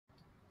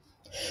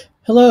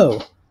Hello.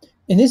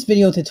 In this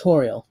video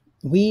tutorial,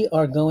 we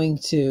are going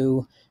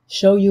to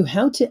show you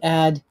how to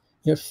add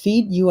your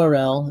feed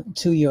URL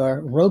to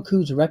your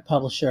Roku Direct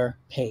Publisher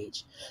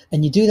page.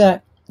 And you do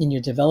that in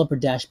your developer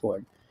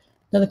dashboard.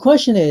 Now the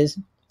question is,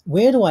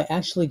 where do I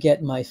actually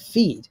get my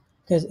feed?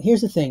 Because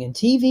here's the thing, in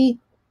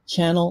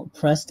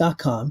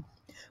tvchannelpress.com,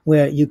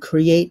 where you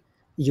create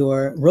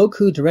your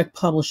Roku Direct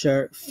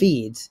Publisher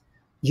feeds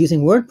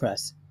using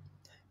WordPress,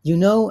 you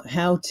know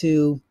how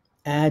to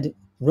add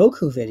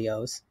Roku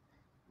videos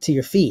to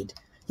your feed.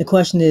 The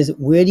question is,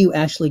 where do you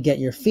actually get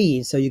your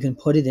feed so you can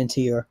put it into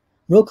your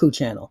Roku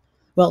channel?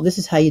 Well, this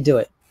is how you do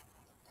it.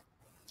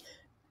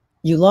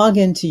 You log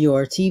into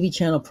your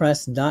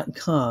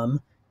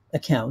tvchannelpress.com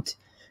account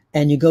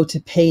and you go to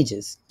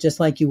Pages,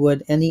 just like you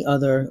would any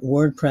other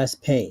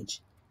WordPress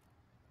page.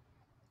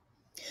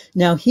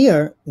 Now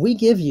here, we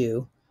give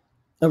you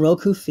a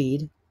Roku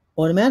feed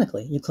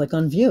automatically. You click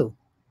on View.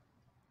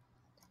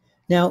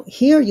 Now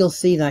here you'll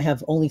see that I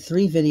have only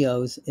 3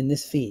 videos in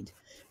this feed,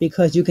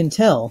 because you can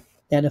tell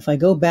that if I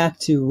go back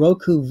to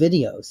Roku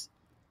videos,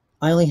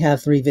 I only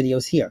have 3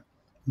 videos here.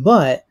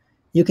 But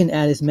you can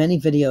add as many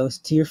videos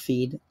to your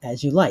feed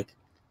as you like.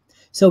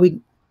 So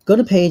we go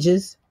to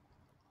Pages,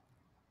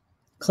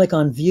 click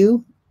on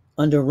View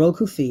under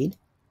Roku Feed,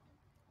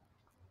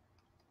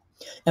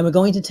 and we're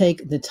going to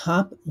take the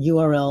top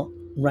URL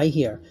right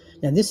here.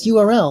 Now this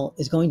URL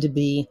is going to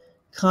be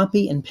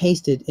copy and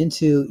pasted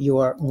into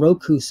your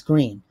Roku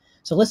screen.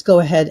 So let's go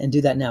ahead and do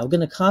that now. We're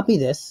going to copy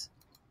this,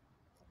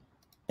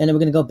 and then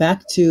we're going to go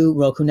back to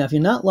Roku. Now, if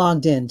you're not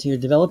logged in to your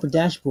developer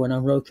dashboard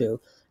on Roku,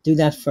 do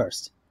that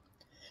first.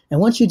 And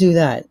once you do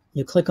that,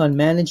 you click on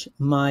Manage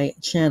My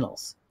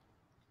Channels.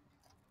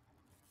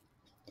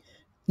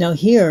 Now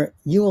here,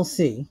 you will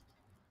see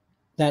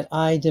that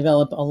I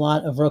develop a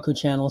lot of Roku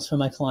channels for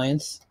my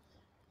clients.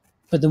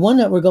 But the one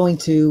that we're going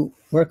to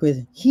work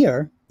with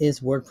here is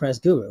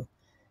WordPress Guru,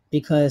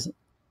 because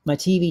my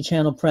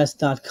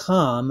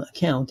tvchannelpress.com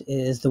account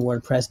is the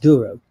WordPress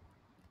Guru.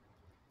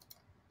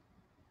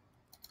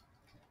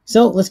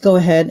 So let's go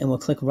ahead and we'll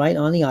click right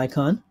on the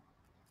icon.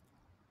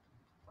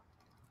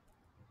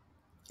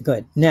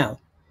 Good. Now,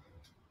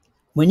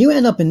 when you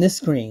end up in this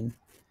screen,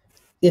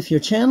 if your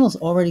channel's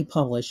already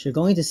published, you're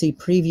going to see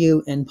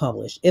Preview and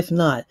Publish. If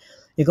not,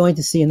 you're going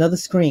to see another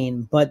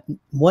screen, but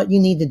what you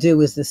need to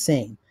do is the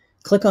same.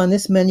 Click on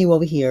this menu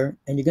over here,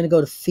 and you're going to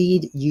go to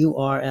Feed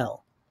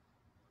URL.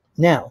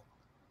 Now,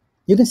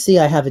 you can see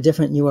I have a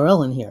different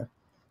URL in here,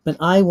 but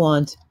I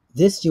want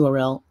this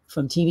URL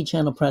from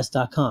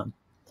tvchannelpress.com.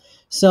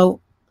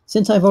 So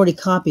since I've already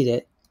copied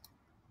it,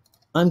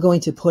 I'm going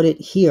to put it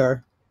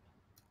here.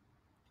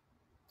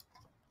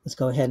 Let's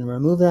go ahead and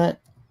remove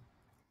that.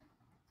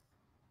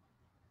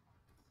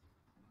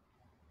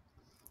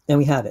 And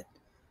we have it.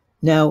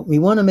 Now we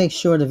want to make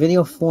sure the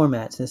video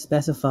formats is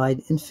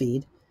specified in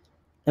feed,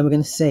 and we're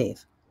going to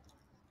save.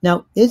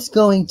 Now it's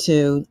going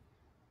to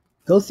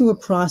go through a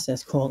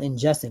process called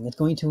ingesting. It's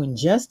going to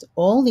ingest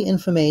all the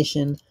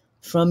information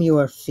from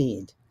your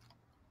feed.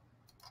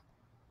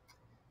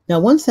 Now,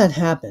 once that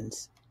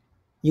happens,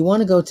 you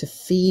want to go to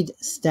Feed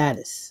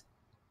Status.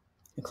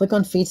 You click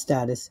on Feed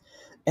Status,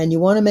 and you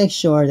want to make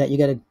sure that you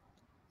get a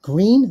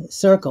green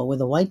circle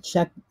with a white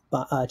check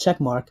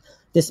mark.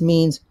 This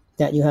means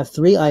that you have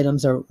 3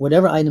 items, or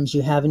whatever items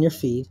you have in your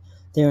feed,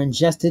 they're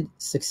ingested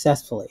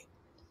successfully.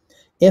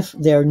 If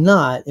they're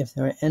not, if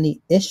there are any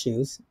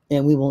issues,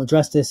 and we will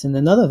address this in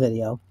another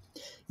video,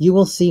 you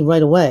will see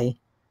right away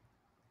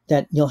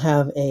that you'll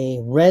have a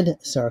red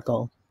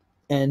circle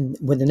and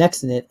with an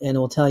X in it, and it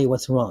will tell you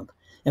what's wrong.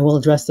 And we'll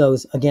address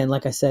those again,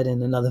 like I said,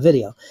 in another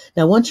video.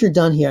 Now, once you're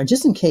done here,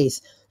 just in case,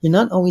 you're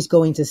not always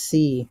going to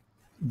see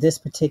this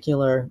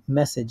particular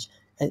message,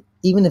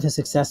 even if it's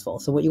successful.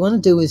 So what you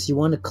want to do is you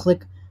want to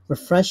click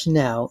Refresh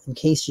Now in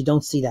case you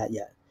don't see that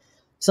yet.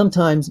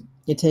 Sometimes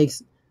it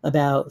takes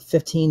about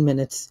 15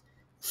 minutes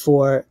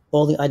for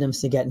all the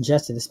items to get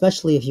ingested,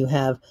 especially if you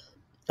have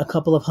a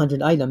couple of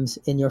 100 items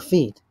in your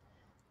feed.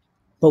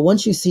 But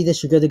once you see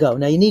this, you're good to go.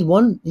 Now you need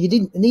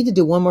to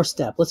do one more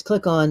step. Let's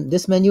click on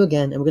this menu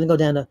again, and we're going to go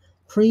down to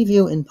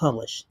Preview and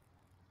Publish.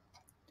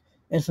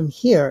 And from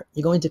here,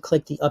 you're going to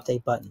click the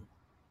Update button.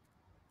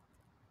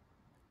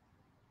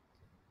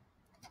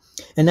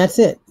 And that's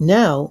it.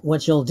 Now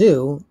what you'll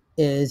do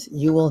is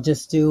you will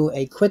just do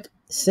a quick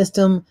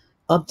system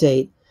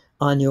update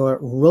on your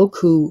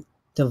Roku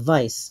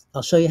device.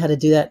 I'll show you how to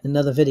do that in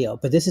another video,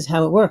 but this is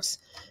how it works.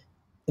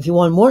 If you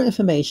want more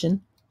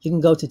information, you can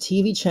go to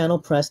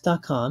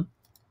tvchannelpress.com.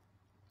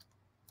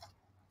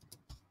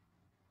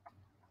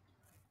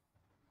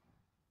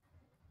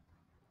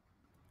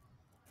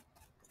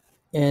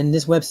 And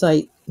this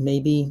website may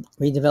be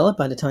redeveloped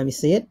by the time you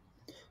see it.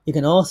 You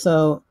can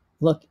also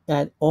look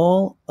at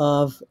all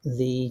of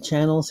the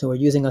channels who are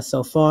using us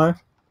so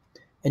far,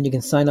 and you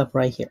can sign up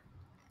right here.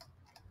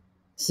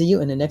 See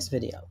you in the next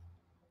video.